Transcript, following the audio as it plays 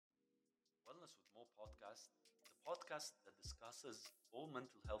Wellness with Mo podcast, the podcast that discusses all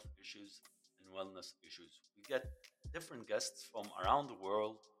mental health issues and wellness issues. We get different guests from around the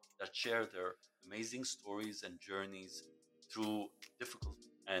world that share their amazing stories and journeys through difficult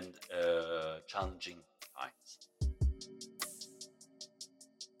and challenging times.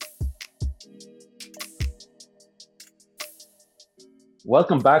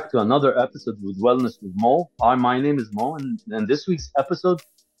 Welcome back to another episode with Wellness with Mo. Hi, my name is Mo, and in this week's episode,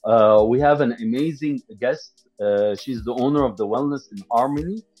 we have an amazing guest. She's the owner of the Wellness in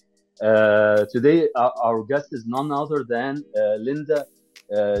Harmony. Today, our guest is none other than Linda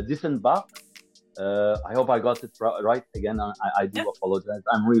Dieffenbach. I hope I got it right. Again, I do Yep. apologize.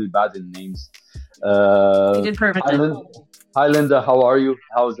 I'm really bad in names. You did Hi, perfectly. Hi, Linda. How are you?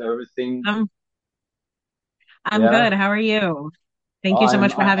 How's everything? I'm I'm Yeah. good. How are you? Thank you so I'm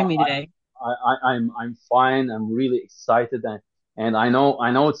much for I, having me today. I'm fine. I'm really excited, and I know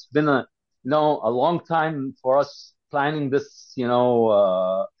it's been a long time for us planning this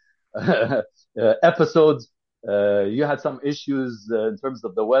episodes. You had some issues in terms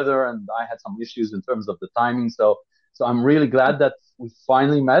of the weather, and I had some issues in terms of the timing. So I'm really glad that we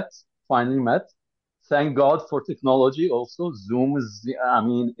finally met. Finally met. Thank God for technology. Also, Zoom is. I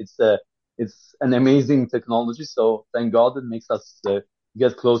mean, it's an amazing technology. So thank God it makes us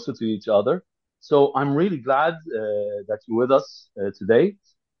get closer to each other. So I'm really glad that you're with us today.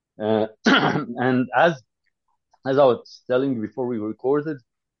 And as I was telling you before we recorded,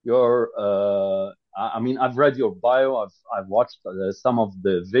 your I mean, I've read your bio, I've watched some of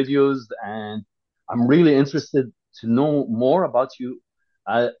the videos, and I'm really interested to know more about you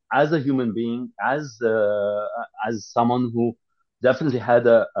as a human being, as someone who definitely had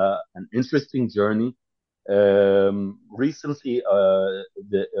an interesting journey. Recently,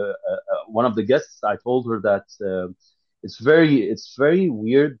 one of the guests, I told her that it's very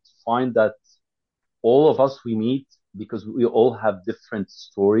weird to find that all of us we meet because we all have different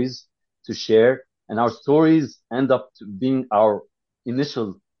stories to share, and our stories end up to being our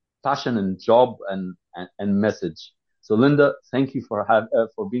initial passion and job and message. So, Linda, thank you for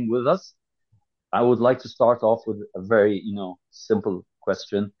being with us. I would like to start off with a very simple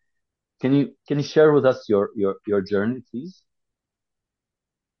question. Can you share with us your journey, please?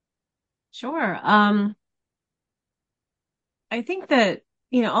 Sure. I think that,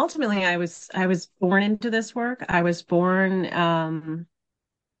 ultimately I was born into this work. I was born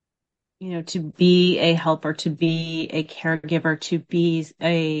to be a helper, to be a caregiver, to be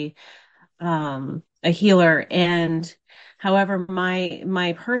a healer. And however,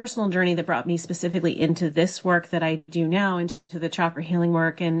 my personal journey that brought me specifically into this work that I do now, into the chakra healing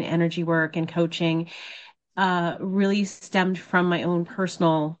work and energy work and coaching, really stemmed from my own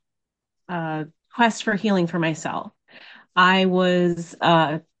personal uh, quest for healing for myself. I was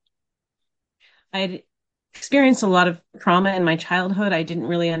I'd experienced a lot of trauma in my childhood. I didn't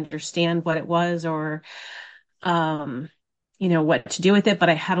really understand what it was or um, what to do with it, but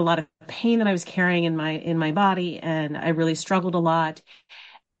I had a lot of pain that I was carrying in my body, and I really struggled a lot.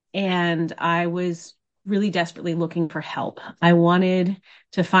 And I was really desperately looking for help. I wanted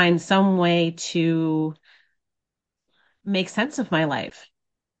to find some way to make sense of my life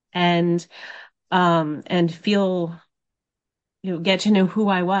and feel get to know who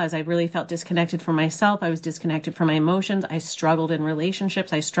I was. I really felt disconnected from myself. I was disconnected from my emotions. I struggled in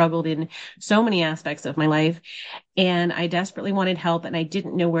relationships. I struggled in so many aspects of my life, and I desperately wanted help, and I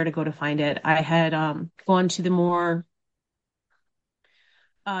didn't know where to go to find it. I had gone to the more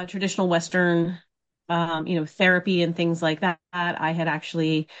traditional Western, therapy and things like that. I had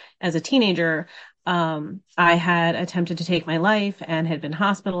actually, as a teenager, I had attempted to take my life and had been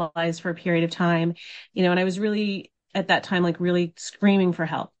hospitalized for a period of time, and I was really at that time, like really screaming for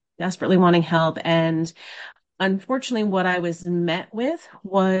help, desperately wanting help. And unfortunately, what I was met with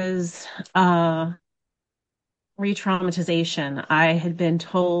was re-traumatization. I had been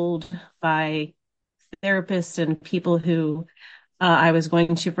told by therapists and people who I was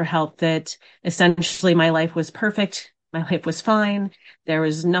going to for help that essentially my life was perfect. My life was fine. There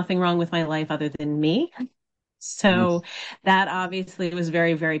was nothing wrong with my life other than me. So Mm. that obviously was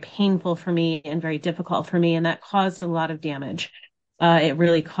very, very painful for me and very difficult for me. And that caused a lot of damage. It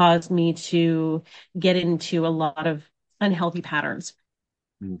really caused me to get into a lot of unhealthy patterns.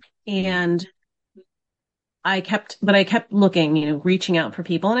 Mm. Mm. And I kept looking, reaching out for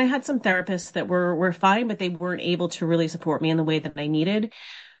people. And I had some therapists that were fine, but they weren't able to really support me in the way that I needed.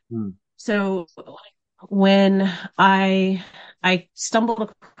 Mm. So when I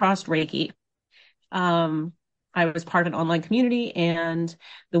stumbled across Reiki, um, I was part of an online community, and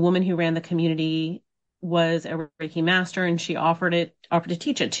the woman who ran the community was a Reiki master, and she offered to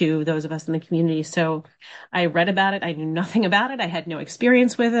teach it to those of us in the community. So I read about it. I knew nothing about it. I had no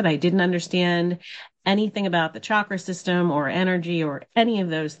experience with it. I didn't understand anything about the chakra system or energy or any of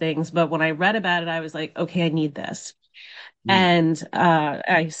those things. But when I read about it, I was like, okay, I need this. Mm. And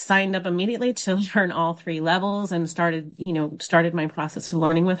I signed up immediately to learn all three levels and started my process of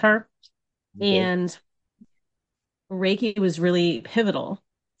learning with her. Okay. And Reiki was really pivotal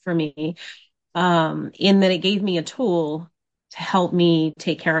for me, in that it gave me a tool to help me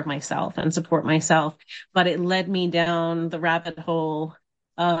take care of myself and support myself. But it led me down the rabbit hole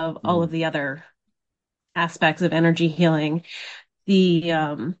of all of Mm. the other aspects of energy healing.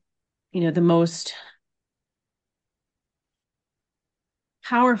 The the most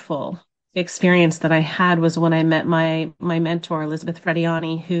powerful experience that I had was when I met my mentor, Elizabeth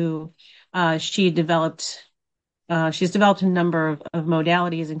Frediani, who she developed she's developed a number of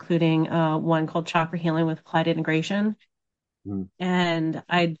modalities, including one called chakra healing with applied integration. Mm. And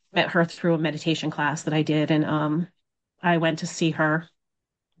I met her through a meditation class that I did, and I went to see her.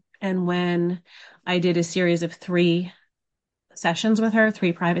 And when I did a series of three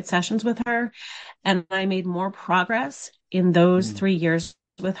private sessions with her, and I made more progress in those Mm. 3 years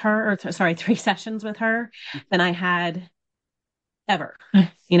with her, or sorry, 3 sessions with her than I had ever,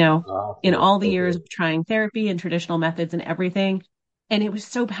 you know, in Okay. all the years Okay. of trying therapy and traditional methods and everything. And it was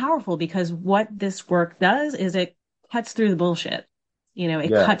so powerful because what this work does is it cuts through the bullshit. It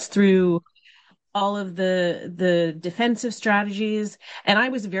Yeah. cuts through all of the defensive strategies. And I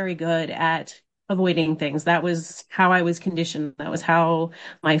was very good at avoiding things. That was how I was conditioned. That was how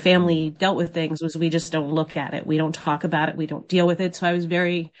my Mm. family dealt with things, was we just don't look at it. We don't talk about it. We don't deal with it. So I was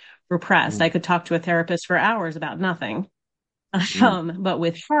very repressed. I Mm. could talk to a therapist for hours about nothing. Mm. But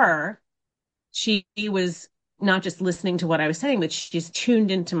with her, she was not just listening to what I was saying, but she's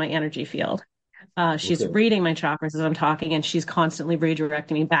tuned into my energy field. She's Okay. reading my chakras as I'm talking, and she's constantly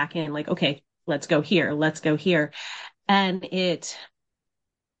redirecting me back in, like, okay, let's go here, let's go here. And I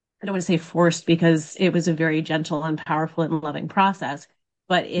don't want to say forced, because it was a very gentle and powerful and loving process,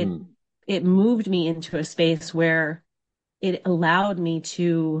 but it Mm. it moved me into a space where it allowed me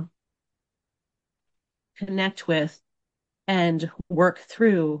to connect with and work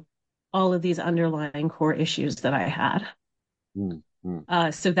through all of these underlying core issues that I had. Mm.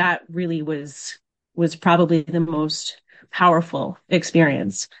 Mm. So that really was probably the most powerful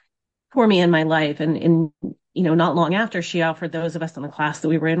experience for me in my life. And not long after, she offered those of us in the class that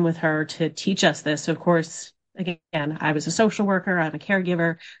we were in with her to teach us this. So of course, again, I was a social worker, I'm a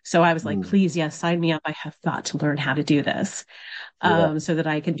caregiver. So I was like, Mm. please, yes, sign me up. I have got to learn how to do this, Yeah. so that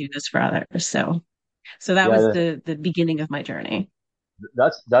I can do this for others. So that was Yeah. the beginning of my journey.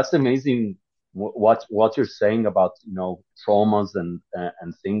 That's amazing. What you're saying about traumas and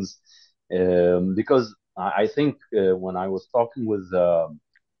things, because I think when I was talking with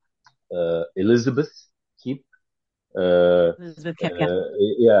Elizabeth Keep, uh, Elizabeth Kepka.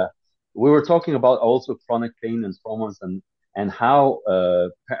 yeah, we were talking about also chronic pain and traumas and how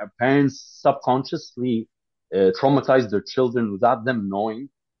parents subconsciously traumatize their children without them knowing,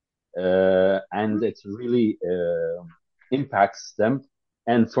 and it really impacts them.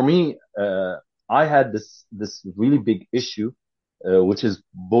 And for me, I had this really big issue, which is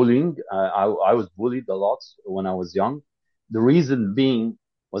bullying. I was bullied a lot when I was young. The reason being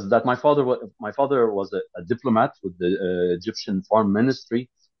was that my father was a diplomat with the Egyptian Foreign Ministry,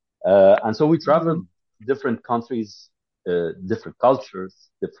 and so we Mhm. traveled different countries, different cultures,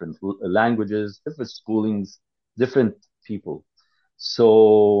 different languages, different schoolings, different people. So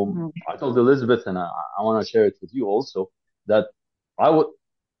Mhm. I told Elizabeth, and I want to share it with you also, that I would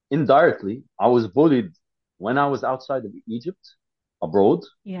indirectly I was bullied when I was outside of Egypt, abroad,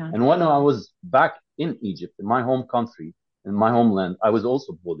 Yeah. and when I was back in Egypt, in my home country, in my homeland, I was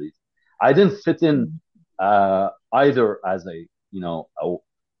also bullied. I didn't fit in Mhm. either as a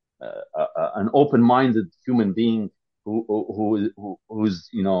an open-minded human being who's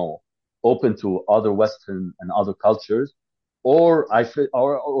open to other Western and other cultures, or I fit,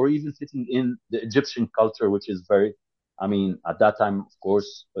 or even fitting in the Egyptian culture, which is very, I mean, at that time, of course,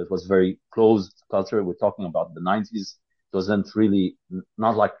 it was very closed culture. We're talking about the 90s. It wasn't really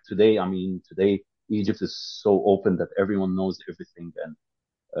not like today. I mean, today Egypt is so open that everyone knows everything,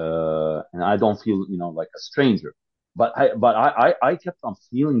 and I don't feel like a stranger. But I kept on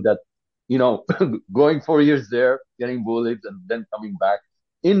feeling that going 4 years there, getting bullied, and then coming back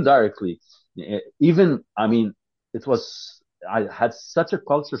indirectly. Even I mean, it was I had such a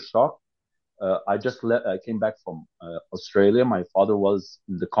culture shock. I came back from Australia. My father was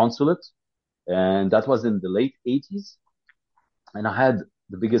in the consulate, and that was in the late 80s, and I had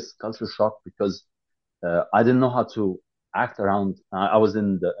the biggest culture shock because I didn't know how to act around. I was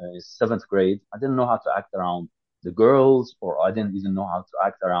in the seventh grade. I didn't know how to act around the girls, or I didn't even know how to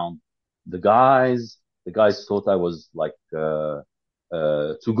act around the guys. The guys thought I was like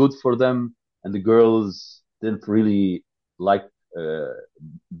too good for them, and the girls didn't really like uh,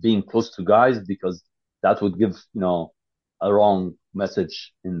 being close to guys because that would give, a wrong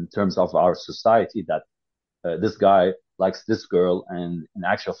message in terms of our society that this guy likes this girl. And in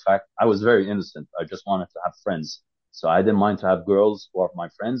actual fact, I was very innocent. I just wanted to have friends. So I didn't mind to have girls who are my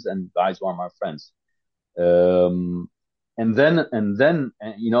friends and guys who are my friends. Um, and then,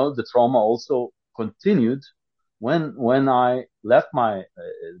 the trauma also continued when I left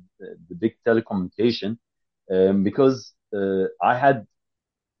the big telecommunication, because I had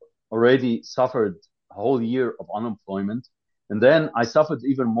already suffered a whole year of unemployment. And then I suffered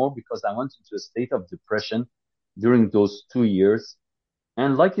even more because I went into a state of depression during those 2 years.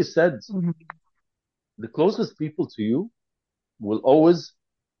 And like you said, Mhm. the closest people to you will always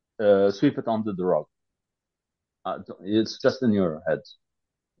sweep it under the rug. It's just in your head.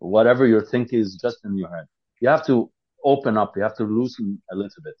 Whatever you're thinking is just in your head. You have to open up. You have to loosen a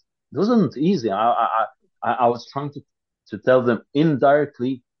little bit. It wasn't easy. I was trying to tell them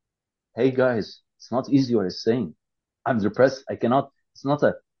indirectly, hey guys, it's not easy what I'm saying. I'm depressed. I cannot, it's not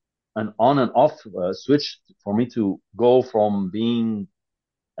an on and off switch for me to go from being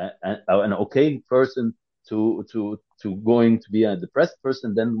an okay person to going to be a depressed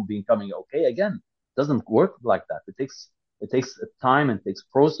person, then becoming okay again. It doesn't work like that. It takes time and takes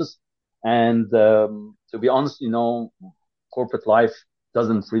process. And to be honest, corporate life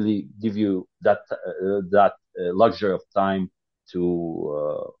doesn't really give you that luxury of time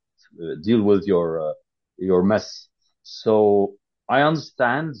to deal with your mess. So I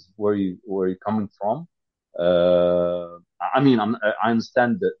understand where you're coming from. I mean, I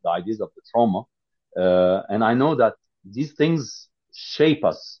understand the ideas of the trauma, and I know that these things shape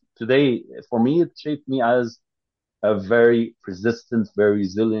us. Today, for me, it shaped me as a very persistent, very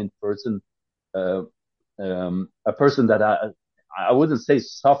resilient person, uh, a person that I wouldn't say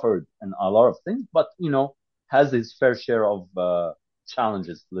suffered in a lot of things, but has his fair share of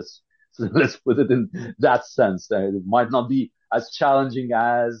challenges. Let's put it in that sense. It might not be as challenging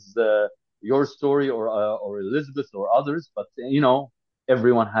as your story or Elizabeth or others, but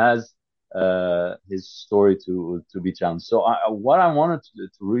everyone has his story to be challenged. So what I wanted to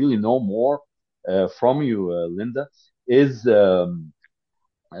really know more from you, Linda, is um,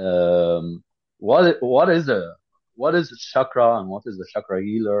 what is a chakra and what is a chakra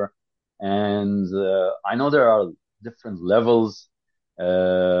healer? And I know there are different levels.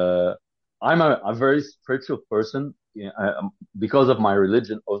 Uh, I'm a very spiritual person, because of my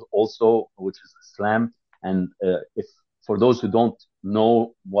religion also, which is Islam. And if for those who don't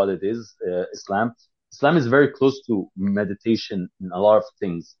know what it is, Islam is very close to meditation in a lot of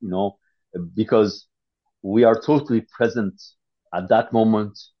things, because we are totally present at that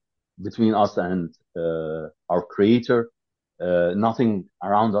moment between us and our creator. Nothing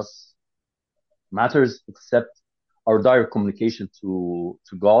around us matters except our direct communication to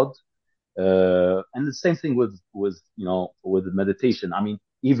God. And the same thing with meditation. I mean,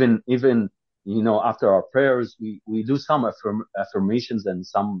 even after our prayers, we do some affirmations and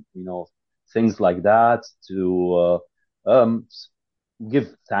some things like that to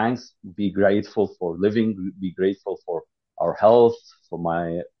give thanks, be grateful for living, be grateful for our health, for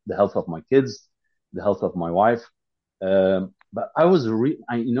the health of my kids, the health of my wife. But I was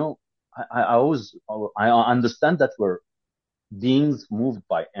I always I understand that we're beings moved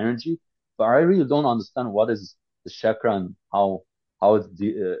by energy, but I really don't understand what is the chakra and how it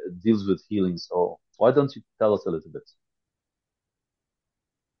deals with healing. So why don't you tell us a little bit?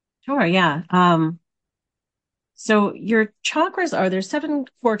 Sure, yeah. So your chakras there's seven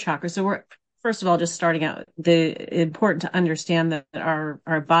core chakras. So we're first of all just starting out, the important to understand that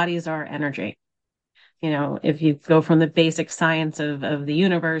our bodies are energy. If you go from the basic science of the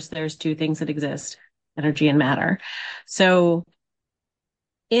universe, there's two things that exist, energy and matter. So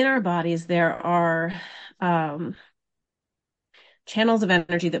in our bodies, there are um, channels of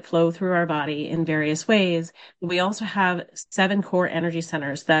energy that flow through our body in various ways. We also have seven core energy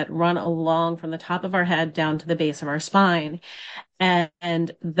centers that run along from the top of our head down to the base of our spine.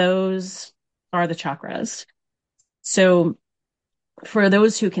 And those are the chakras. So for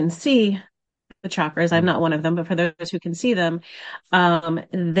those who can see the chakras, I'm Mm, not one of them, but for those who can see them,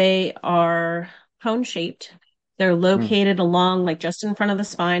 they are cone shaped. They're mm, located along, like just in front of the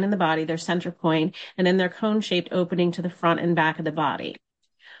spine and the body, their center point, and then they're cone shaped opening to the front and back of the body.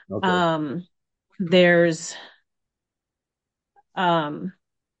 okay. Um, there's um,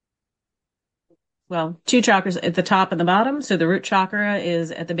 well, two chakras at the top and the bottom. So the root chakra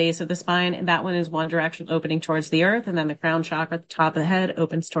is at the base of the spine, and that one is one direction opening towards the earth. And then the crown chakra at the top of the head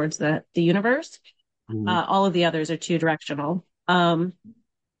opens towards the universe. Mm-hmm. All of the others are two directional. But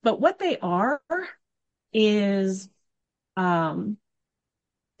what they are is they're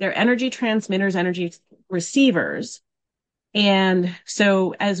energy transmitters, energy receivers. And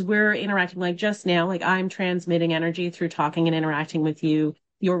so as we're interacting, like just now, like I'm transmitting energy through talking and interacting with you,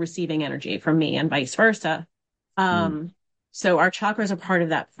 you're receiving energy from me and vice versa. So our chakras are part of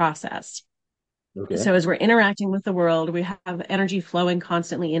that process. Okay. So as we're interacting with the world, we have energy flowing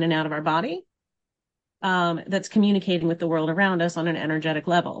constantly in and out of our body, that's communicating with the world around us on an energetic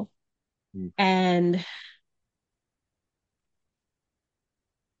level. And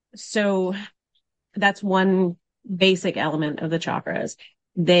so that's one basic element of the chakras.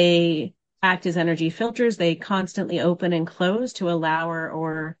 They act as energy filters. They constantly open and close to allow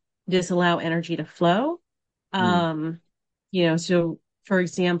or disallow energy to flow. So for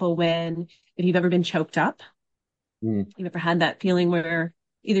example, if you've ever been choked up, you've ever had that feeling where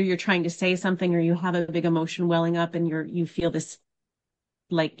either you're trying to say something or you have a big emotion welling up and you feel this,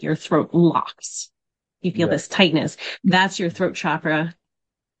 like your throat locks. You feel this tightness. That's your throat chakra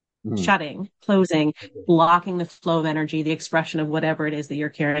shutting, closing, blocking the flow of energy, the expression of whatever it is that you're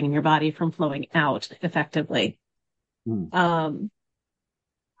carrying in your body from flowing out effectively. So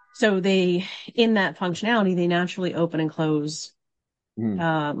in that functionality, they naturally open and close,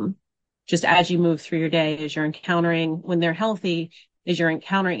 just as you move through your day, as you're encountering, when they're healthy, as you're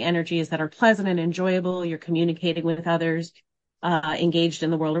encountering energies that are pleasant and enjoyable, you're communicating with others, engaged in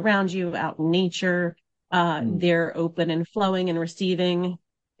the world around you, out in nature, they're open and flowing and receiving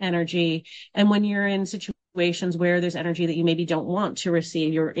energy. And when you're in situations where there's energy that you maybe don't want to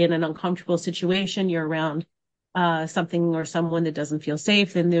receive, you're in an uncomfortable situation, you're around something or someone that doesn't feel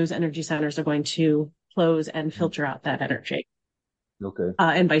safe, then those energy centers are going to close and filter out that energy. Okay.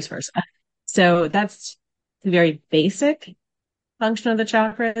 And vice versa. So that's the very basic function of the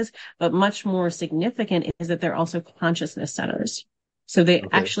chakras, but much more significant is that they're also consciousness centers. So they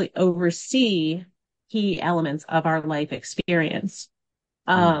actually oversee key elements of our life experience.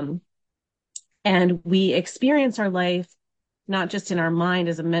 And we experience our life not just in our mind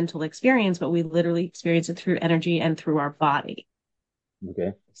as a mental experience, but we literally experience it through energy and through our body.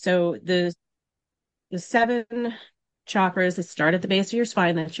 Okay. So the 7 chakras that start at the base of your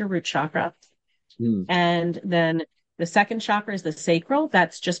spine, that's your root chakra. And then the second chakra is the sacral,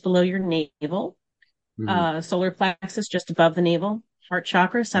 that's just below your navel. Solar plexus, just above the navel. Heart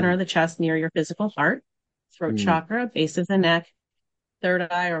chakra, center of the chest, near your physical heart. Throat chakra, base of the neck.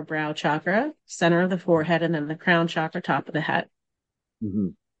 Third eye or brow chakra, center of the forehead, and then the crown chakra, top of the head.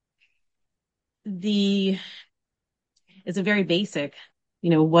 It's a very basic,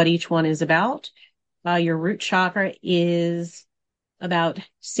 what each one is about. Your root chakra is about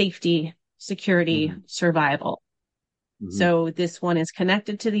safety, security, survival. So this one is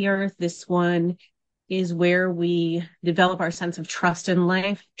connected to the earth. This one is where we develop our sense of trust in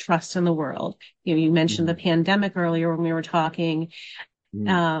life, trust in the world. You mentioned the pandemic earlier when we were talking.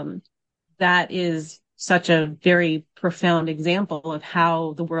 That is such a very profound example of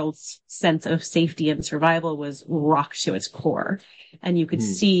how the world's sense of safety and survival was rocked to its core. And you could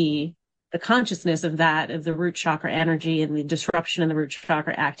see the consciousness of that, of the root chakra energy and the disruption in the root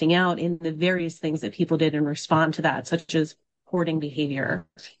chakra acting out in the various things that people did in response to that, such as hoarding behavior,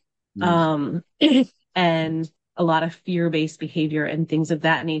 and a lot of fear-based behavior and things of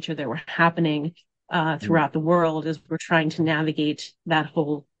that nature that were happening throughout the world as we're trying to navigate that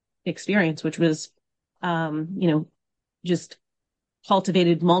whole experience, which was, just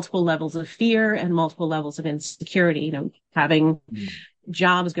cultivated multiple levels of fear and multiple levels of insecurity, having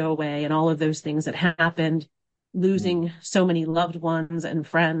jobs go away and all of those things that happened, losing so many loved ones and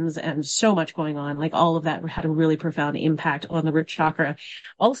friends and so much going on. Like all of that had a really profound impact on the root chakra,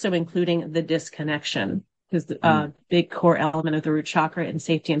 also including the disconnection, because the big core element of the root chakra in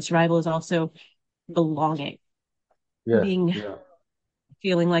safety and survival is also belonging,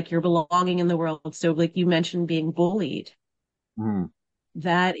 feeling like you're belonging in the world. So like you mentioned being bullied,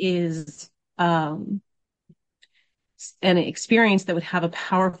 that is an experience that would have a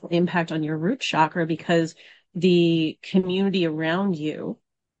powerful impact on your root chakra, because the community around you,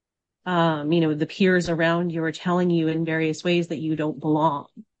 the peers around you are telling you in various ways that you don't belong.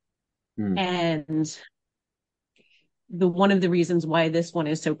 And one of the reasons why this one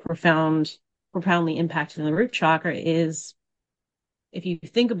is so profoundly impacted in the root chakra is, if you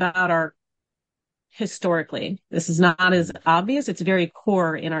think about historically, this is not as obvious. It's very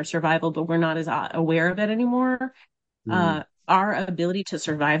core in our survival, but we're not as aware of it anymore. Our ability to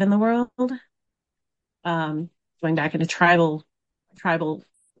survive in the world um, going back into tribal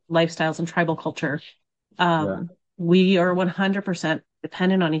lifestyles and tribal culture, Yeah. we are 100%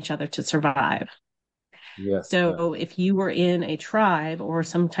 dependent on each other to survive. Yes. Yes. So if you were in a tribe or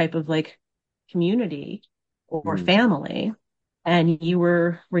some type of like community or Mm. family and you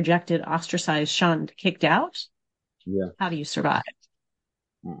were rejected, ostracized, shunned, kicked out, Yeah. how do you survive?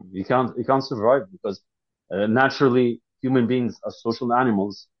 You can't survive because naturally human beings are social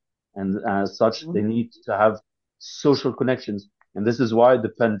animals, and as such they need to have social connections. And this is why the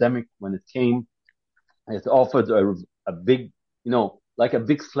pandemic, when it came, it offered a big, like a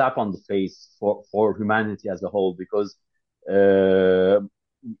big slap on the face for humanity as a whole, because uh,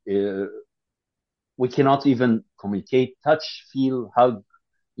 uh, we cannot even communicate, touch, feel, hug.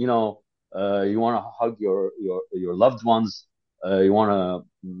 You know, you want to hug your loved ones. You want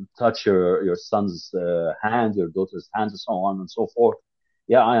to touch your son's hand, your daughter's hand, and so on and so forth.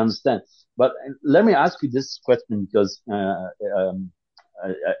 Yeah, I understand. But let me ask you this question, because I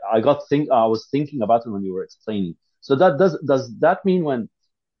was thinking about it when you were explaining. So that does that mean, when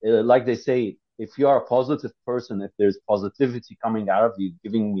like they say, if you are a positive person, if there's positivity coming out of you,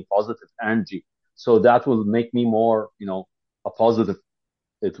 giving me positive energy, so that will make me more, a positive.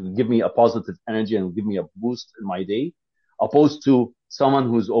 It will give me a positive energy and will give me a boost in my day, opposed to someone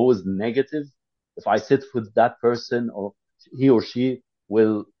who's always negative. If I sit with that person, or he or she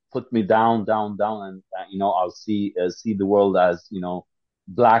will put me down, down, down, and I'll see the world as,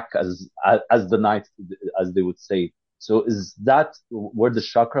 black as the night, as they would say. So is that where the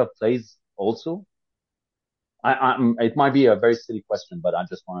chakra plays also? It might be a very silly question, but I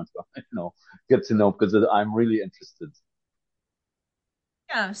just wanted to, get to know, because I'm really interested.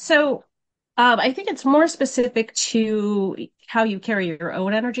 Yeah, so I think it's more specific to how you carry your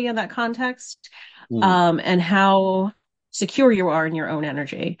own energy in that context, Mm, and how secure you are in your own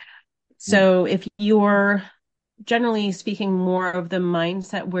energy. mm, So if you're generally speaking more of the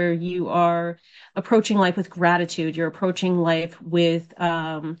mindset where you are approaching life with gratitude, you're approaching life with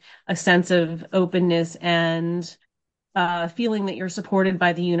a sense of openness and feeling that you're supported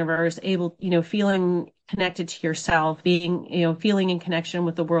by the universe, able, feeling connected to yourself, being, feeling in connection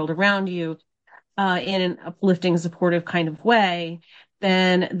with the world around you, in an uplifting, supportive kind of way,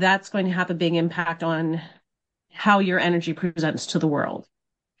 then that's going to have a big impact on how your energy presents to the world.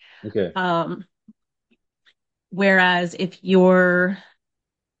 okay. Um, Whereas if you're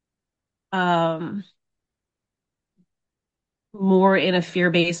um, more in a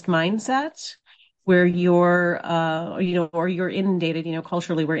fear-based mindset, where you're, or you're inundated,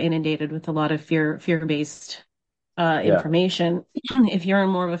 culturally, we're inundated with a lot of fear-based Yeah. information. If you're in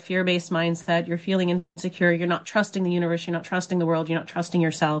more of a fear-based mindset, you're feeling insecure, you're not trusting the universe, you're not trusting the world, you're not trusting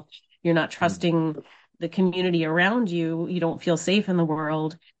yourself, you're not Mm, trusting the community around you, you don't feel safe in the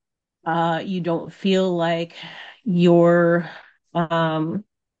world, you don't feel like you're um,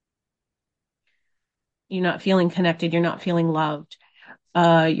 you're not feeling connected, you're not feeling loved,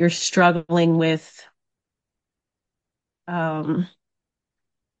 you're struggling with um,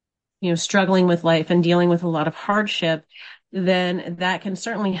 struggling with life and dealing with a lot of hardship, then that can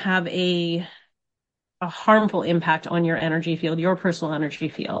certainly have a harmful impact on your energy field, your personal energy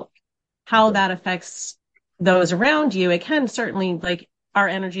field. How okay. that affects those around you, it can certainly, like, our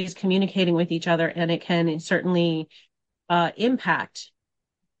energy is communicating with each other, and it can certainly impact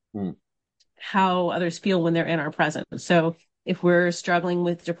Mm, how others feel when they're in our presence. So if we're struggling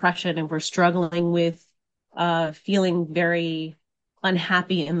with depression and we're struggling with feeling very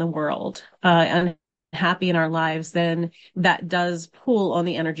unhappy in the world, unhappy in our lives, then that does pull on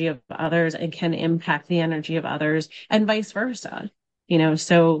the energy of others and can impact the energy of others, and vice versa.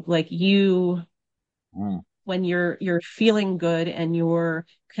 So like mm, when you're feeling good and you're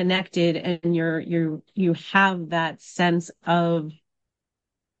connected and you have that sense of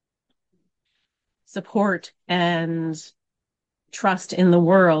support and trust in the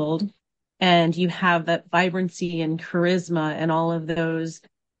world, and you have that vibrancy and charisma and all of those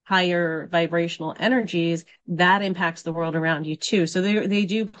higher vibrational energies, that impacts the world around you too. So they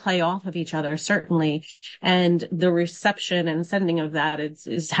do play off of each other, certainly. And the reception and sending of that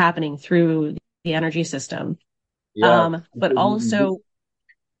is happening through the energy system. yeah. But also,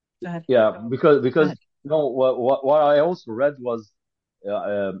 go ahead. Yeah, because Go ahead. what I also read was,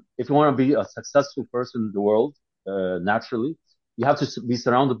 if you want to be a successful person in the world, naturally, you have to be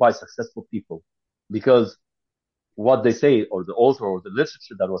surrounded by successful people, because what they say, or the author or the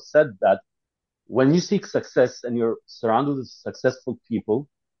literature that was said, that when you seek success and you're surrounded with successful people,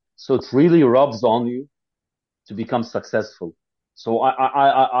 so it really rubs on you to become successful. So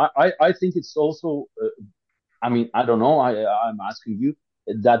I think it's also, I mean, I don't know. I'm asking you.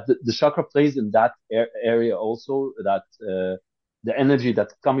 that the chakra plays in that area also, that the energy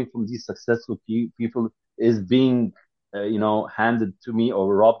that's coming from these successful people is being handed to me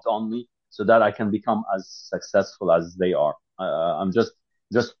or rubbed on me so that I can become as successful as they are. I'm just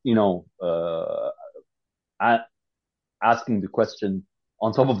asking the question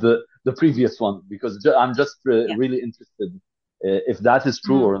on top of the previous one, because I'm just Yeah. really interested if that is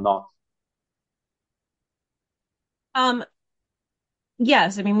true Mhm. or not. Um,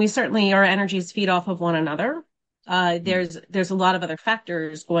 yes, I mean, we certainly, our energies feed off of one another. There's a lot of other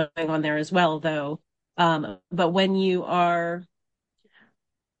factors going on there as well, though. But when you are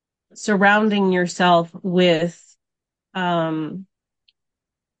surrounding yourself with um,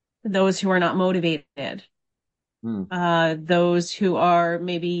 those who are not motivated, Mm. those who are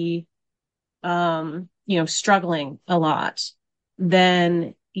maybe struggling a lot,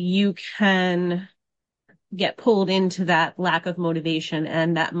 then you can get pulled into that lack of motivation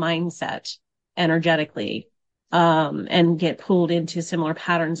and that mindset energetically, and get pulled into similar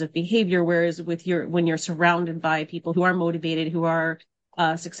patterns of behavior. Whereas when you're surrounded by people who are motivated, who are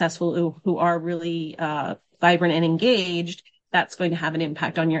successful, who are really vibrant and engaged, that's going to have an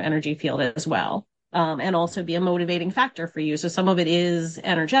impact on your energy field as well. And also be a motivating factor for you. So some of it is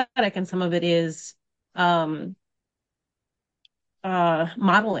energetic and some of it is um,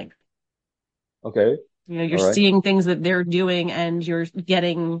 modeling. Okay. You're All right. seeing things that they're doing and you're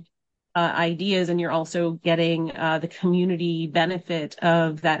getting ideas, and you're also getting the community benefit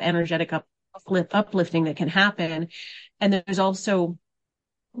of that energetic uplifting that can happen. And there's also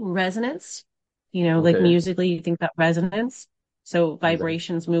resonance, like Okay. musically, you think about resonance. So Exactly.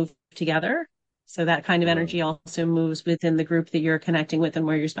 vibrations move together. So that kind of Uh, energy also moves within the group that you're connecting with and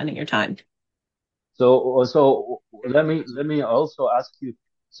where you're spending your time. so let me also ask you.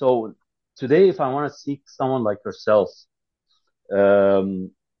 So today, if I want to seek someone like yourself,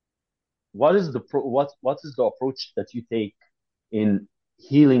 um, what is the approach that you take in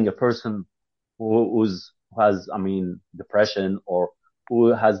healing a person who has, I mean, depression, or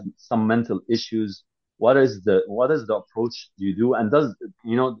who has some mental issues? What is the approach you do, and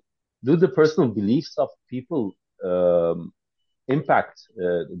do the personal beliefs of people impact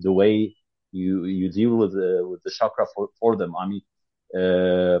the way you deal with the chakra for them? I mean,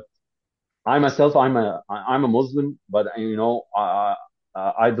 uh, I myself, I'm a Muslim, but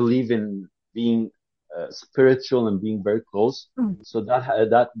I believe in being spiritual and being very close. Mm. So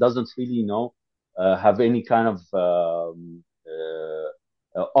that doesn't really, have any kind of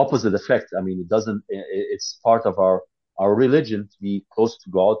opposite effect. I mean, it doesn't. It's part of our religion to be close to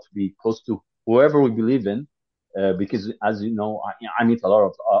God, to be close to whoever we believe in, because as you know, I meet a lot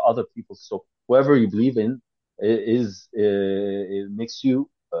of other people. So whoever you believe in it makes you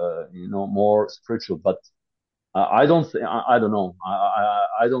more spiritual. But I don't know.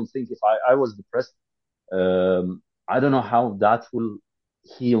 I don't think if I was depressed, I don't know how that will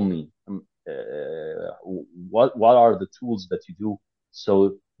heal me. What are the tools that you do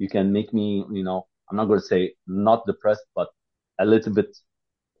so you can make me, I'm not going to say not depressed, but a little bit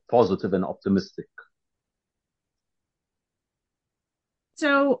positive and optimistic.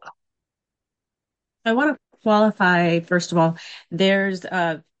 So I want to qualify, first of all, there's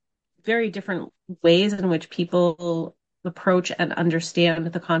very different ways in which people approach and understand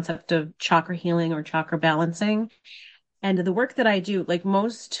the concept of chakra healing or chakra balancing. And the work that I do, like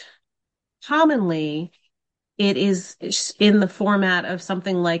most commonly, it is in the format of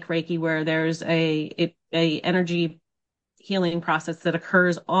something like Reiki, where there's a energy healing process that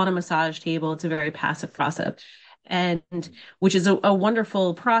occurs on a massage table. It's a very passive process, and which is a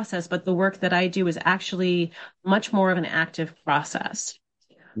wonderful process. But the work that I do is actually much more of an active process,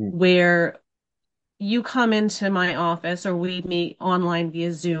 Mm. where you come into my office or we meet online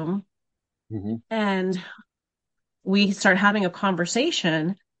via Zoom, Mm-hmm. and we start having a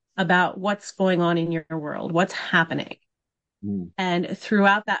conversation about what's going on in your world, what's happening. Mm. And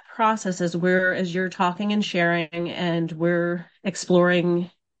throughout that process, as you're talking and sharing, and we're exploring,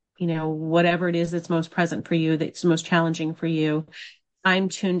 whatever it is that's most present for you, that's most challenging for you, I'm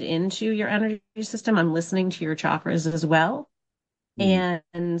tuned into your energy system. I'm listening to your chakras as well. Mm.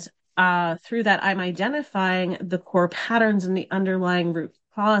 And through that, I'm identifying the core patterns and the underlying root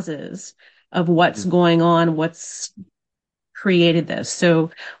causes of what's Mm. going on, what's created this.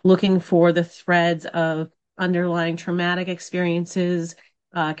 So looking for the threads of underlying traumatic experiences,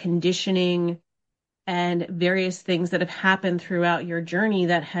 conditioning, and various things that have happened throughout your journey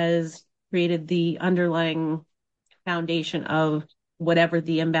that has created the underlying foundation of whatever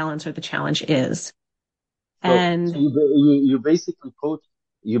the imbalance or the challenge is. So And you basically coach.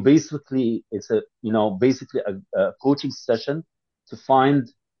 You basically, it's a basically a coaching session to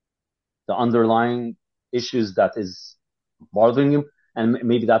find the underlying issues that is bothering him, and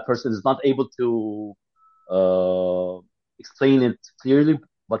maybe that person is not able to explain it clearly,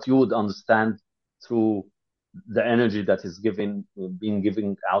 but you would understand through the energy that is being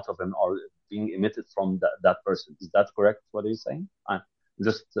given out of him or being emitted from that person. Is that correct? What are you saying? I'm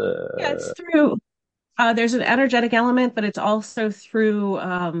just Yeah, it's through there's an energetic element, but it's also through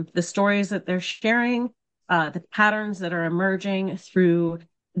the stories that they're sharing, the patterns that are emerging through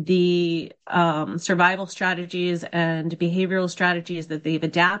the survival strategies and behavioral strategies that they've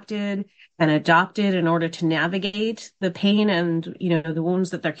adapted and adopted in order to navigate the pain and, the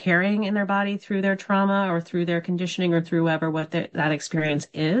wounds that they're carrying in their body through their trauma or through their conditioning or through whatever that experience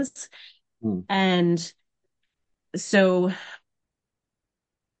is. mm, And so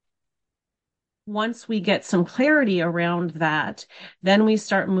once we get some clarity around that, then we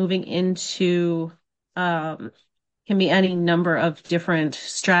start moving into can be any number of different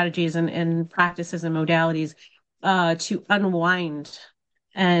strategies and practices and modalities to unwind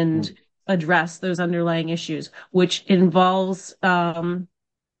and mm, address those underlying issues, which involves some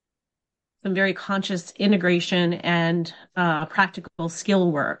very conscious integration and practical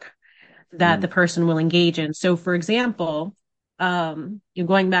skill work that the mm, person will engage in. So, for example, you're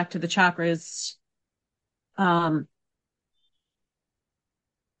going back to the chakras. Um,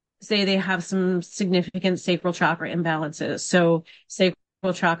 Say they have some significant sacral chakra imbalances. So sacral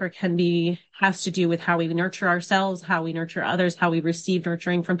chakra has to do with how we nurture ourselves, how we nurture others, how we receive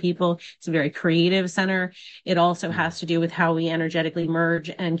nurturing from people. It's a very creative center. It also mm. has to do with how we energetically merge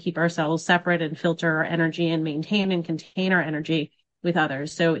and keep ourselves separate and filter our energy and maintain and contain our energy with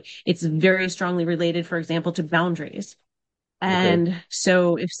others. So it's very strongly related, for example, to boundaries. Okay. And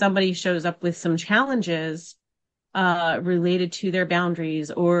so if somebody shows up with some challenges, related to their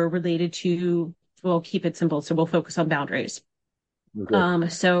boundaries or related to, we'll keep it simple. So we'll focus on boundaries. Okay.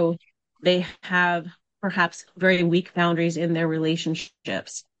 So they have perhaps very weak boundaries in their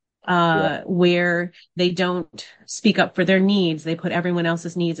relationships, Yeah. where they don't speak up for their needs. They put everyone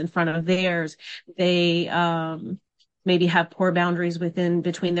else's needs in front of theirs. They, maybe have poor boundaries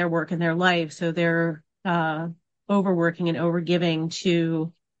between their work and their life. So they're, overworking and overgiving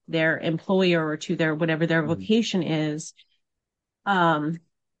to their employer or to their whatever their Mm, vocation is. um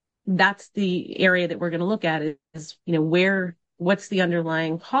that's the area that we're going to look at is, what's the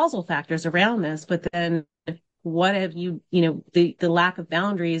underlying causal factors around this, but then what have the lack of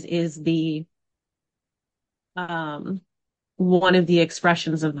boundaries is the um one of the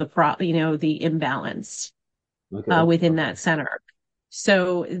expressions of the imbalance okay. within Okay. that center.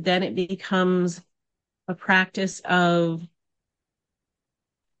 So then it becomes a practice of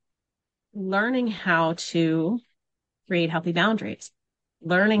learning how to create healthy boundaries,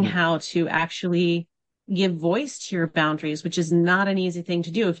 learning Mm, how to actually give voice to your boundaries, which is not an easy thing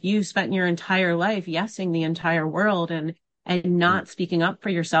to do. If you spent your entire life yesing the entire world and mm, not speaking up for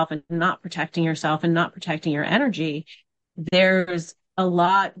yourself and not protecting yourself and not protecting your energy, there's a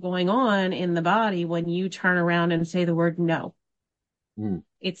lot going on in the body when you turn around and say the word no. mm.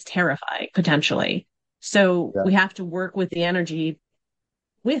 It's terrifying potentially. So Yeah. we have to work with the energy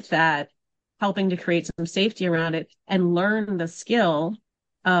with that, helping to create some safety around it and learn the skill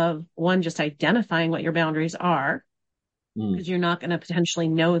of one, just identifying what your boundaries are, Mm, because you're not going to potentially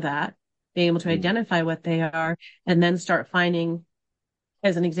know that, being able to mm, identify what they are, and then start finding,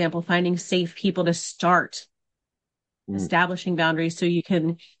 as an example, finding safe people to start mm, establishing boundaries so you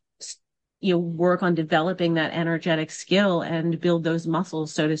can work on developing that energetic skill and build those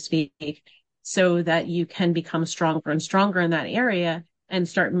muscles, so to speak, so that you can become stronger and stronger in that area and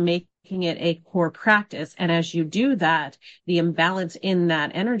start making it a core practice. And as you do that, the imbalance in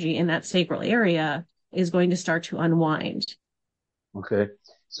that energy in that sacral area is going to start to unwind. okay.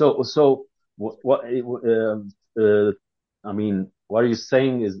 So what I mean, what you're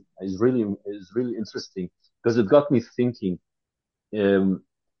saying is really interesting because it got me thinking. Um,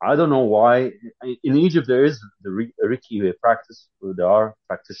 I don't know why in Egypt there is the Reiki practice. There are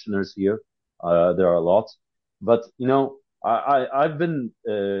practitioners here. There are a lot, but I've been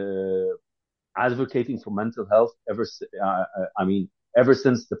advocating for mental health I mean, ever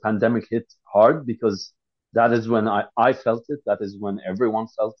since the pandemic hit hard, because that is when I felt it. That is when everyone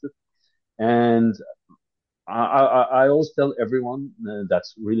felt it. And I always tell everyone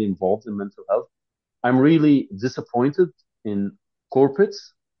that's really involved in mental health, I'm really disappointed in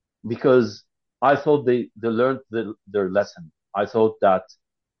corporates because I thought they learned their lesson. I thought that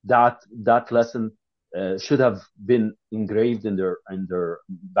lesson should have been engraved in their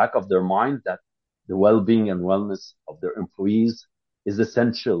back of their mind, that the well-being and wellness of their employees is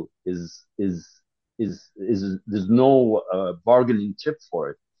essential, is is there's no bargaining chip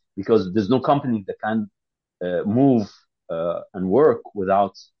for it, because there's no company that can move and work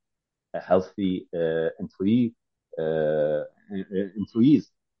without a healthy employees.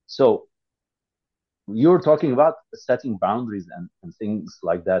 So you're talking about setting boundaries and things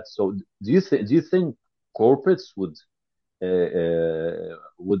like that. So do you think corporates would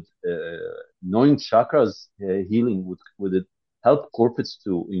knowing chakras healing would it help corporates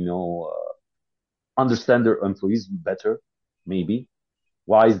to understand their employees better? Maybe.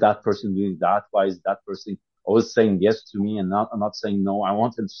 Why is that person doing that? Why is that person always saying yes to me and not saying no? I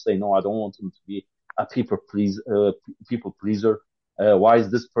want him to say no. I don't want him to be a people pleaser. Why is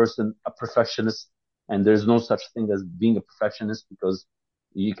this person a perfectionist? And there's no such thing as being a perfectionist, because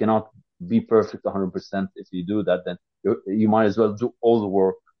you cannot be perfect 100%. If you do that, then you might as well do all the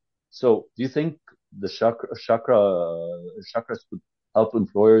work. So do you think the chakras could help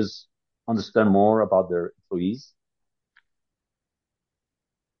employers understand more about their employees?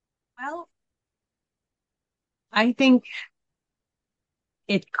 Well, I think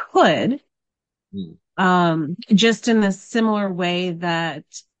it could, Mm, just in the similar way that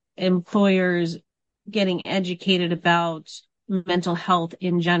employers getting educated about mental health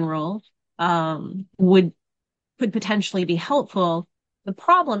in general, would could potentially be helpful. The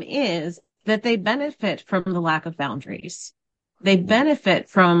problem is that they benefit from the lack of boundaries. They mm, benefit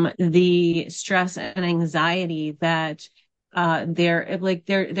from the stress and anxiety that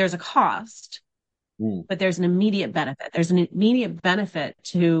there's a cost, mm, but there's an immediate benefit. There's an immediate benefit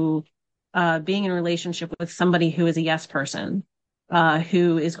to being in a relationship with somebody who is a yes person,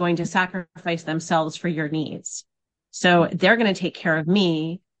 who is going to sacrifice themselves for your needs. So mm, they're going to take care of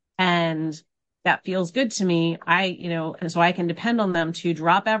me, and that feels good to me. So I can depend on them to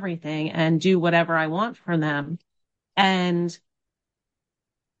drop everything and do whatever I want for them. And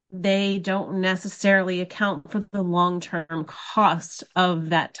they don't necessarily account for the long-term cost of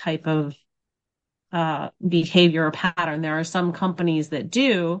that type of behavior or pattern. There are some companies that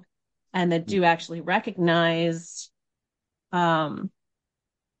do, and that mm. do actually recognize um,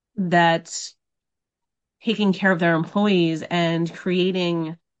 that taking care of their employees and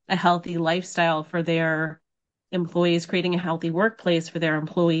creating a healthy lifestyle for their employees, creating a healthy workplace for their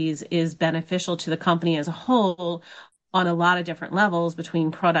employees is beneficial to the company as a whole on a lot of different levels,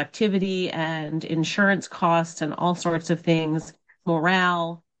 between productivity and insurance costs and all sorts of things,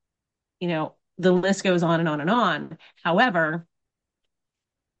 morale, the list goes on and on and on. However,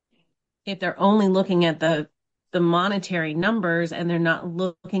 if they're only looking at the monetary numbers and they're not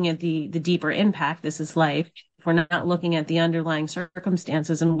looking at the deeper impact, this is life. If we're not looking at the underlying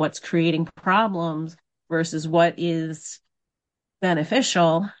circumstances and what's creating problems versus what is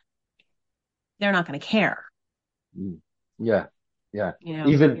beneficial, they're not going to care. Mm. Yeah, yeah. You know,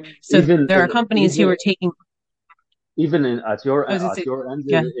 Even so even there are companies who even are taking, even at your I was gonna say, end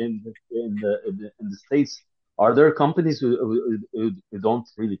yeah. in the States, are there companies who don't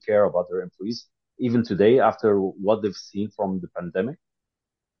really care about their employees even today after what they've seen from the pandemic?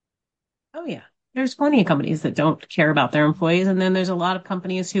 Oh yeah, there's plenty of companies that don't care about their employees, and then there's a lot of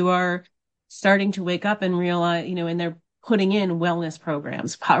companies who are starting to wake up and realize, and they're putting in wellness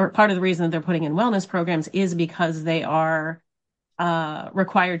programs. Part of the reason that they're putting in wellness programs is because they are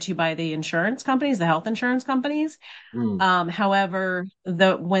required to by the insurance companies, the health insurance companies. Mm, However,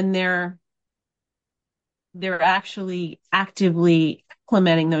 when they're actually actively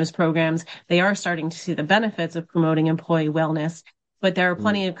implementing those programs, they are starting to see the benefits of promoting employee wellness. But there are mm,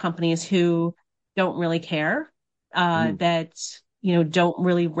 plenty of companies who don't really care, mm. that, don't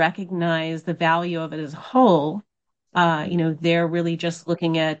really recognize the value of it as a whole. Mm. They're really just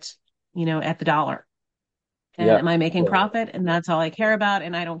looking at the dollar. And Yeah, am I making yeah, profit? And that's all I care about.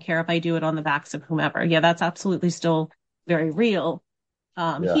 And I don't care if I do it on the backs of whomever. Yeah, that's absolutely still very real,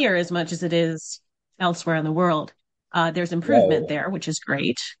 yeah, here as much as it is elsewhere in the world. There's improvement yeah, there, which is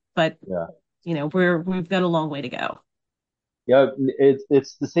great, but yeah. we've got a long way to go. Yeah,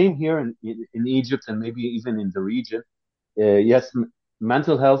 it's the same here in Egypt and maybe even in the region. Yes,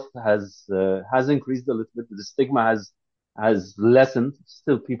 mental health has increased a little bit. The stigma has lessened.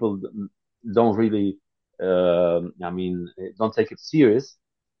 Still, people don't really, don't take it serious.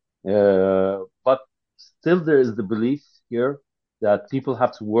 But still, there is the belief here that people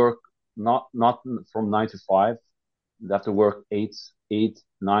have to work not from 9 to 5. They have to work 8, 8,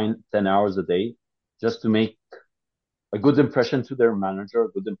 9, 10 hours a day just to make a good impression to their manager,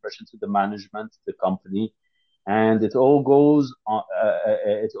 a good impression to the management, the company, and it all goes on,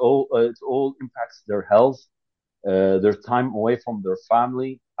 it all impacts their health, their time away from their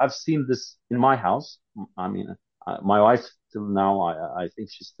family. I've seen this in my house. I mean, my wife till now, I think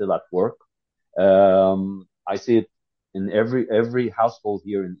she's still at work, I see it in every household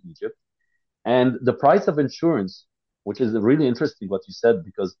here in Egypt. And the price of insurance, which is really interesting what you said,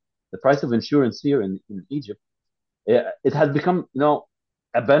 because the price of insurance here in Egypt, it has become,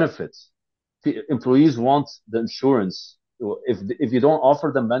 a benefit. Employees want the insurance. If you don't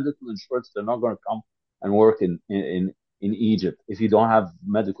offer them medical insurance, they're not going to come and work in Egypt if you don't have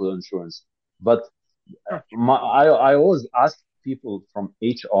medical insurance. But I always ask people from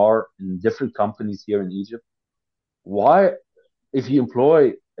HR in different companies here in Egypt, why, if you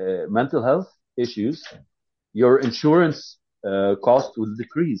employ mental health issues, your insurance cost will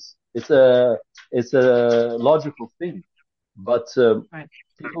decrease. It's a logical thing, but Right.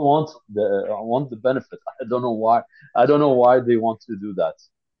 people want the benefit. I don't know why. I don't know why they want to do that.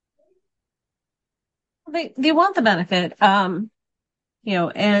 They want the benefit, and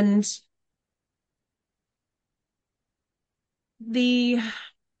the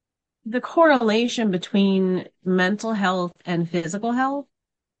the correlation between mental health and physical health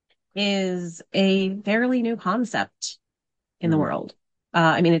is a fairly new concept in the Mm, world.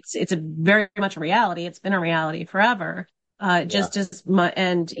 I mean, it's a very much a reality. It's been a reality forever. yeah. Just as much,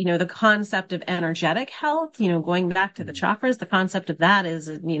 and the concept of energetic health, going back to the Mm, chakras, the concept of that is,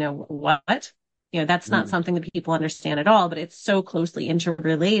 what? That's not mm, something that people understand at all, but it's so closely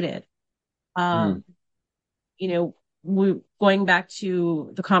interrelated. mm, Um, going back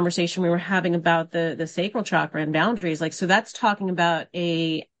to the conversation we were having about the sacral chakra and boundaries, like, so that's talking about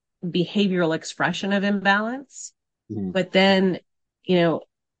a behavioral expression of imbalance. mm, But then, you know,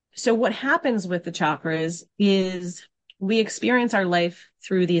 so what happens with the chakras is we experience our life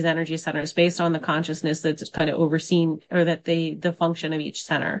through these energy centers based on the consciousness that's kind of overseen, or that the function of each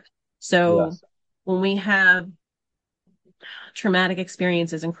center. So yes. when we have traumatic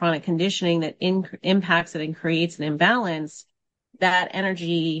experiences and chronic conditioning that impacts it and creates an imbalance, that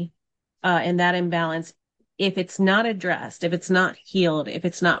energy and that imbalance, if it's not addressed, if it's not healed, if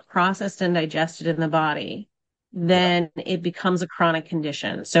it's not processed and digested in the body, Yeah. then it becomes a chronic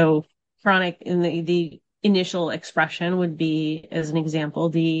condition. So chronic, in the initial expression would be, as an example,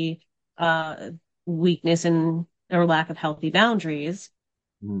 the uh, weakness in or lack of healthy boundaries.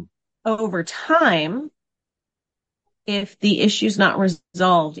 Mm, Over time, if the issue's not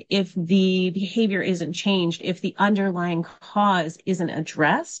resolved, if the behavior isn't changed, if the underlying cause isn't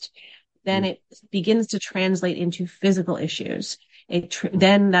addressed, then mm, it begins to translate into physical issues. mm,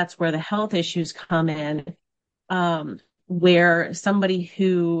 Then that's where the health issues come in, where somebody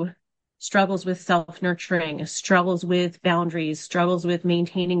who struggles with self-nurturing, struggles with boundaries, struggles with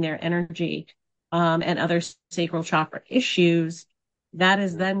maintaining their energy, and other sacral chakra issues, that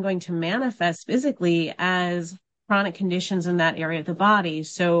is mm, then going to manifest physically as chronic conditions in that area of the body.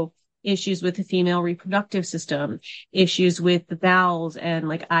 So issues with the female reproductive system, issues with the bowels and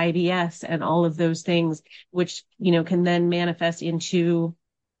like IBS and all of those things, which, can then manifest into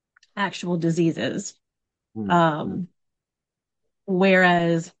actual diseases. mm, mm, Um,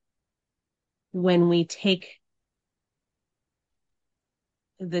 Whereas when we take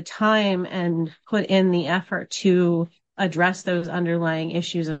the time and put in the effort to address those underlying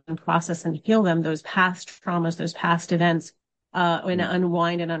issues and process and heal them, those past traumas, those past events, and mm,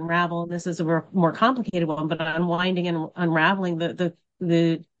 unwind and unravel. And this is a more complicated one, but unwinding and unraveling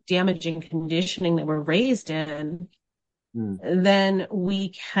the damaging conditioning that we're raised in, mm, then we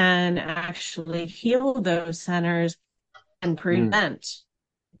can actually heal those centers and mm, prevent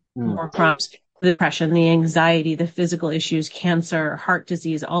mm, more problems. The depression, the anxiety, the physical issues, cancer, heart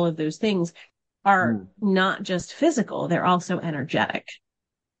disease, all of those things are mm. not just physical, they're also energetic.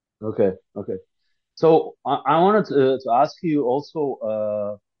 Okay. Okay. So I wanted to ask you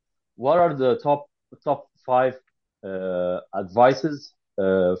also, what are the top five advices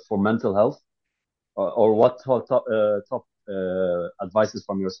for mental health, or what top advices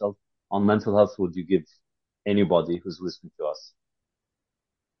from yourself on mental health would you give anybody who's listening to us?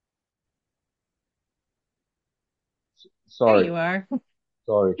 There Sorry, you are.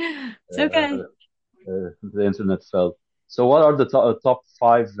 sorry, It's okay. the internet fell. So, what are the top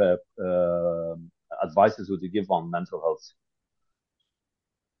five advices would you give on mental health?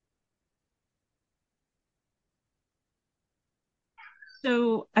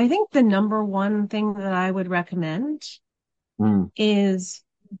 So I think the number one thing that I would recommend Mm, is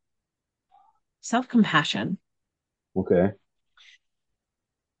self-compassion. okay.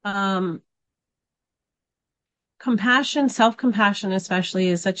 Um, Self-compassion especially,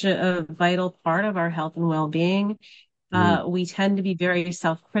 is such a vital part of our health and well-being. Mm, We tend to be very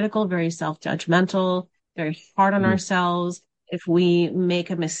self-critical, very self-judgmental, very hard on mm, ourselves. If we make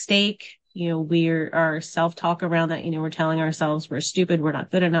a mistake, our self-talk around that, we're telling ourselves we're stupid, we're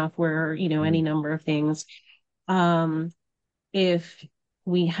not good enough, we're, any Mm, number of things. If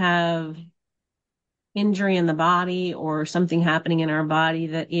we have injury in the body or something happening in our body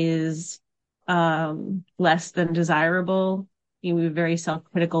that is less than desirable, we're very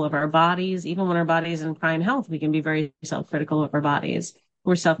self-critical of our bodies. Even when our body is in prime health, we can be very self-critical of our bodies.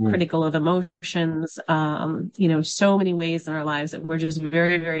 We're mm, self-critical of emotions, so many ways in our lives that we're just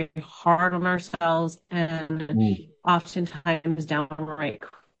very, very hard on ourselves and mm. oftentimes downright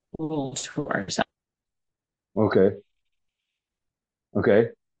cruel to ourselves. Okay. Okay.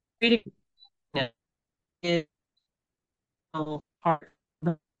 Treating it is hard,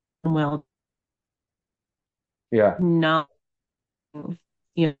 well, Yeah. not,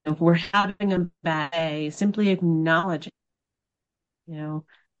 if we're having a bad day, simply acknowledge, you know,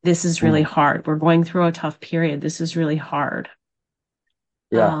 this is really Mm. hard. We're going through a tough period. This is really hard.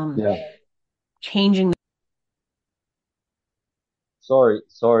 Yeah. Um, Yeah. changing. Sorry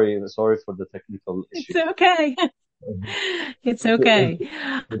for the technical issue. It's okay. It's okay.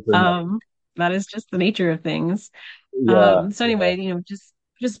 Good to know. Um, that is just the nature of things. Yeah. So Yeah. anyway,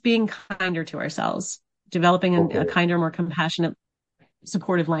 just being kinder to ourselves, developing a Okay. kinder, more compassionate,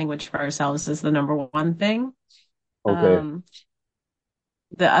 supportive language for ourselves is the number one thing. Okay. Um,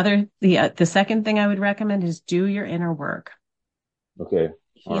 the second thing I would recommend is do your inner work. Okay. All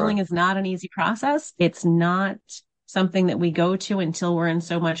right. Healing is not an easy process. It's not something that we go to until we're in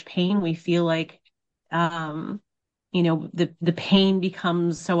so much pain. We feel like, um, the pain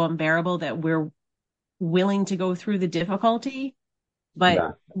becomes so unbearable that we're willing to go through the difficulty. But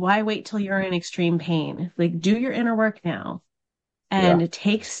Yeah. why wait till you're in extreme pain? Like, do your inner work now Yeah. and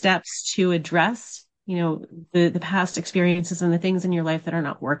take steps to address, the past experiences and the things in your life that are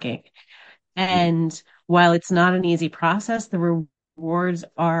not working. Mm. And while it's not an easy process, the rewards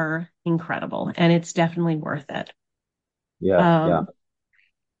are incredible and it's definitely worth it. Yeah. Yeah. Um,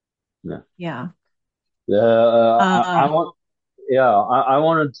 Yeah. yeah. I Uh, want. Yeah. I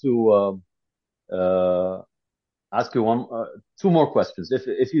wanted to ask you two more questions,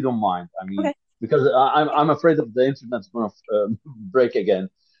 if you don't mind. I mean, okay. because I'm afraid of the internet's going to break again.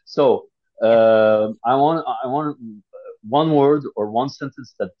 So Yeah. I want one word or one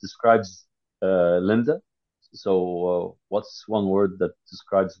sentence that describes Linda. So what's one word that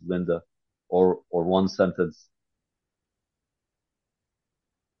describes Linda, or one sentence?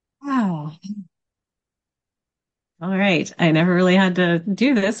 Wow. All right. I never really had to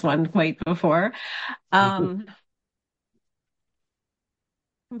do this one quite before. Um,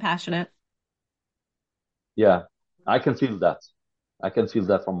 compassionate. Yeah, I can feel that. I can feel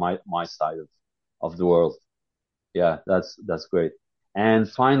that from my side of the world. Yeah, that's great. And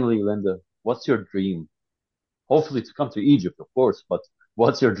finally, Linda, what's your dream? Hopefully to come to Egypt, of course, but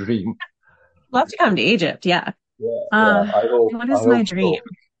what's your dream? Love to come to Egypt. Yeah. Yeah, yeah. What I is my hope dream? so.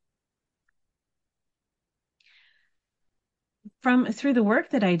 From through the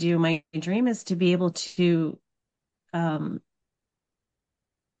work that I do, my dream is to be able to, um,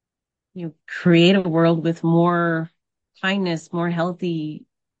 create a world with more kindness, more healthy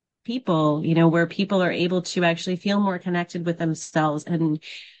people, where people are able to actually feel more connected with themselves and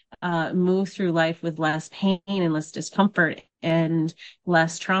move through life with less pain and less discomfort and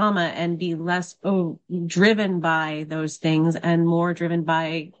less trauma and be less driven by those things and more driven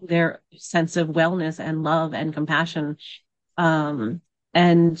by their sense of wellness and love and compassion, um,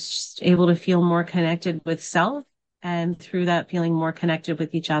 and just able to feel more connected with self and through that feeling more connected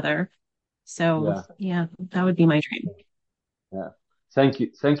with each other. So Yeah, yeah, that would be my dream. yeah. Thank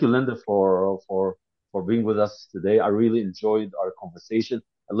you, Linda, for being with us today. I really enjoyed our conversation.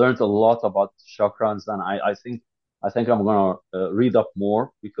 I learned a lot about chakrams, and I think I'm gonna read up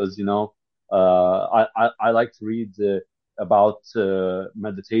more, because I like to read about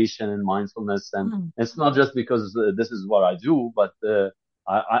meditation and mindfulness, and Mm. it's not just because this is what I do, but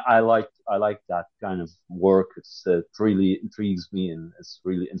I like that kind of work. It really intrigues me, and it's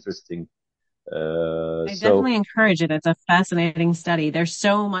really interesting. I So definitely encourage it. It's a fascinating study. There's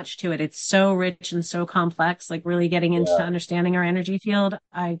so much to it. It's so rich and so complex, like really getting into yeah. understanding our energy field.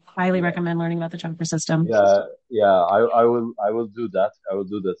 I highly Yeah. recommend learning about the chakra system. Yeah. I will do that. I will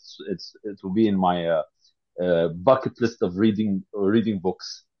do that. It will be in my bucket list of reading books.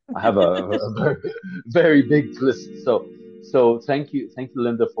 I have a very, very big list. So thank you,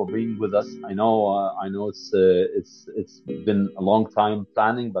 Linda, for being with us. I know it's been a long time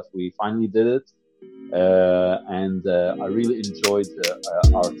planning, but we finally did it, and I really enjoyed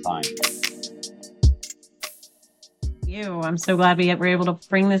our time. I'm so glad we were able to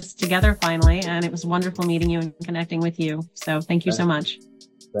bring this together finally, and it was wonderful meeting you and connecting with you. So thank you so Thank much.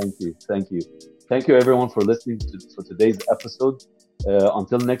 Thank you. Thank you. Thank you, everyone, for listening to for today's episode.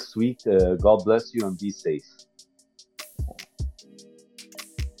 Until next week, God bless you and be safe.